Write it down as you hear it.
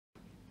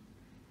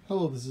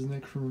Hello, this is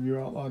Nick from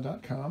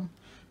ReviewOutlaw.com.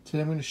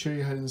 Today I'm going to show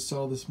you how to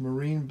install this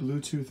marine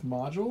Bluetooth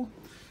module.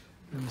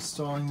 I'm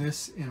installing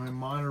this in my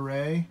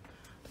Monterey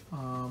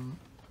and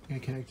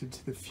connected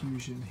to the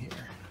Fusion here.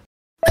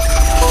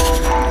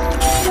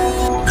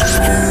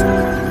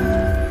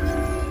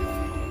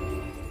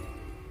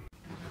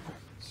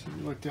 So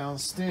you look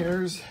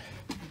downstairs,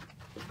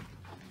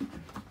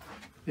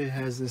 it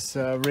has this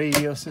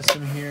radio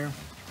system here,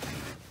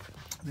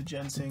 the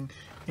Ginseng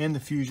and the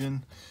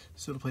Fusion,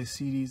 so to play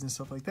CDs and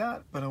stuff like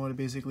that, but I want to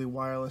basically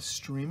wireless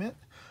stream it.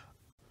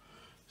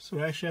 So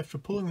actually, after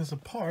pulling this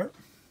apart,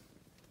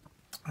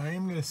 I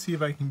am going to see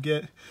if I can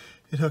get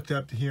it hooked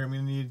up to here. I'm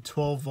going to need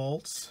 12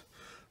 volts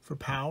for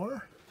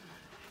power,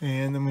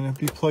 and I'm going to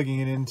be plugging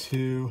it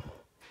into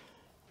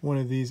one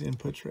of these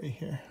inputs right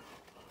here.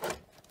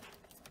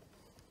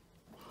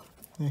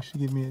 They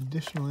actually give me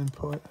additional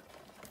input.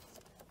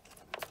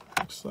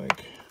 Looks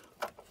like,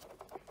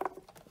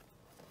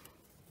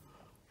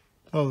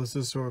 oh, this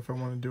is so if I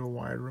want to do a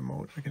wired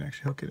remote, I can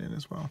actually hook it in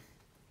as well.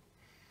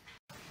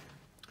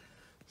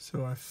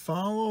 So I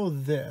follow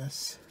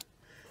this.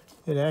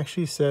 It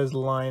actually says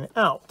line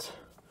out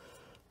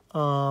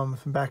from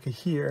back of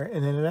here,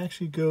 and then it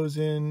actually goes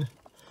in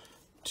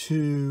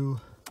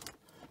to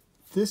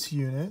this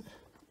unit,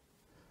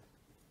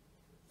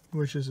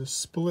 which is a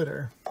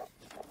splitter.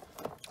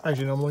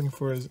 Actually, no, I'm looking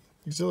for is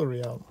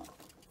auxiliary out.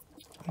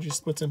 It just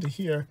splits into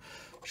here,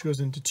 which goes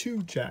into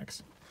two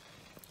jacks.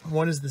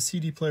 One is the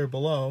CD player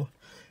below,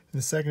 and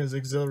the second is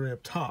auxiliary up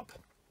top.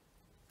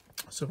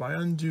 So if I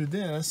undo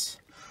this,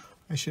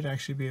 I should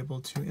actually be able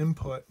to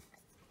input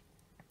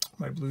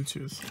my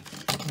Bluetooth.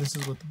 This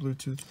is what the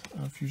Bluetooth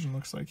Fusion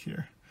looks like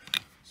here.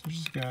 So I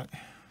just got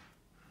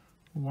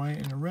a white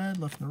and a red,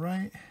 left and the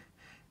right,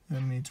 and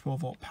I need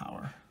 12 volt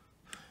power.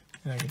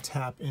 And I can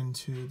tap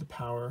into the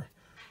power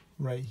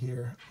right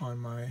here on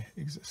my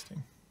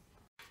existing.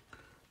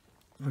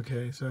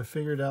 Okay, so I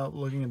figured out,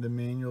 looking at the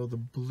manual, the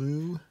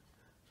blue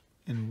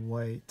and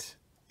white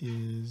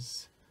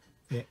is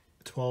the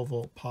 12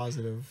 volt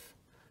positive.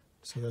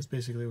 So that's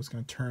basically what's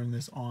going to turn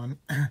this on.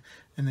 And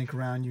then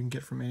ground you can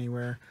get from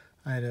anywhere.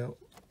 I had a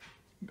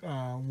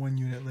one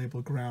unit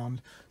labeled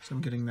ground, so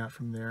I'm getting that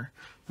from there.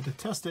 But to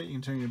test it, you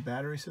can turn your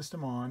battery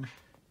system on,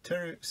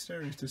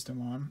 stereo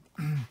system on,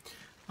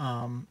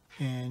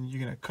 and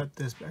you're going to cut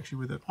this actually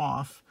with it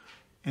off,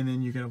 and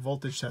then you're going to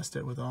voltage test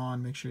it with it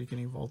on. Make sure you're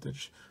getting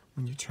voltage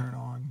when you turn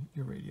on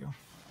your radio.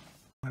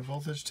 My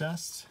voltage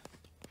test,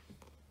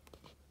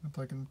 I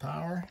plug in the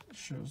power, it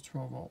shows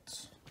 12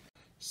 volts.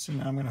 So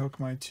now I'm going to hook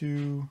my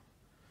two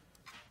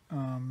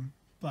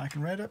black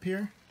and red up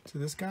here to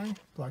this guy,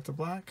 black to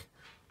black,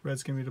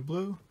 red's going to be to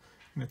blue.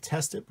 I'm going to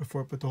test it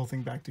before I put the whole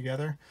thing back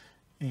together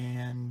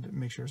and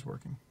make sure it's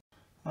working.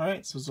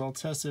 Alright, so it's all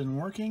tested and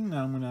working.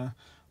 Now I'm going to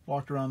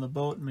walk around the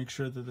boat and make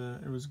sure that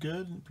it was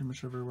good. Pretty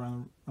much everywhere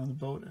around the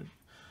boat it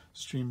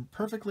streamed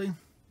perfectly.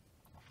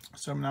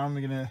 So now I'm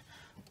going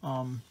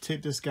to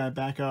tape this guy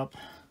back up,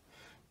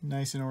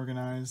 nice and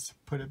organized,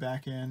 put it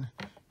back in,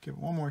 give it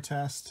one more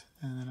test,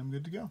 and then I'm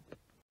good to go.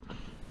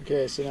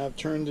 Okay, so now I've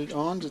turned it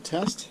on to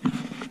test,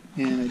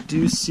 and I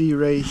do see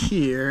right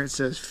here it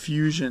says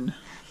Fusion.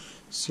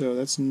 So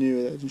that's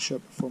new, that didn't show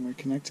up before. I'm going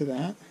to connect to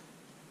that.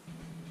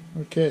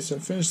 Okay, so I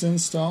finished the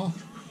install.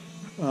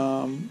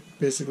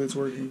 Basically it's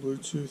working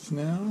Bluetooth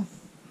now.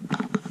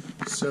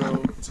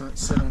 So it's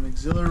set on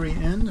auxiliary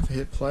end. If I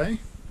hit play,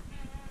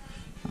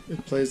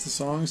 it plays the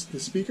songs to the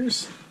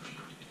speakers,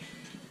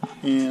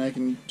 and I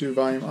can do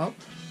volume up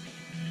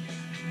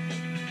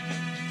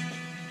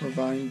or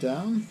volume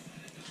down,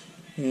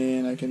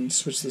 and I can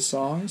switch the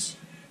songs,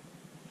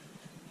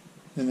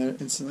 and then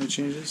it instantly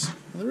changes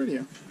on the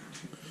radio.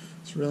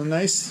 It's really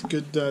nice,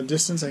 good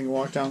distance. I can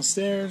walk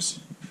downstairs,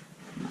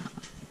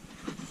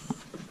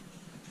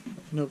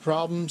 no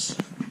problems.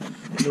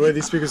 The way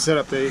these speakers are set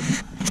up, they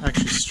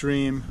actually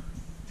stream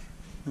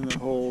in the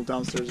whole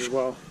downstairs as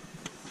well,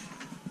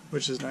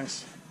 which is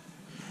nice.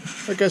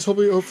 Alright guys,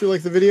 hopefully you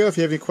like the video. If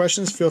you have any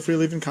questions, feel free to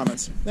leave in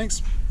comments.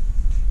 Thanks.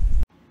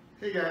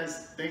 Hey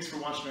guys, thanks for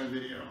watching my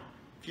video.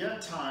 If you have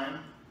time,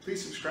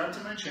 please subscribe to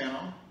my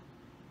channel,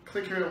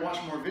 click here to watch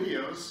more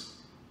videos,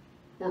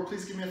 or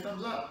please give me a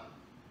thumbs up.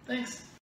 Thanks.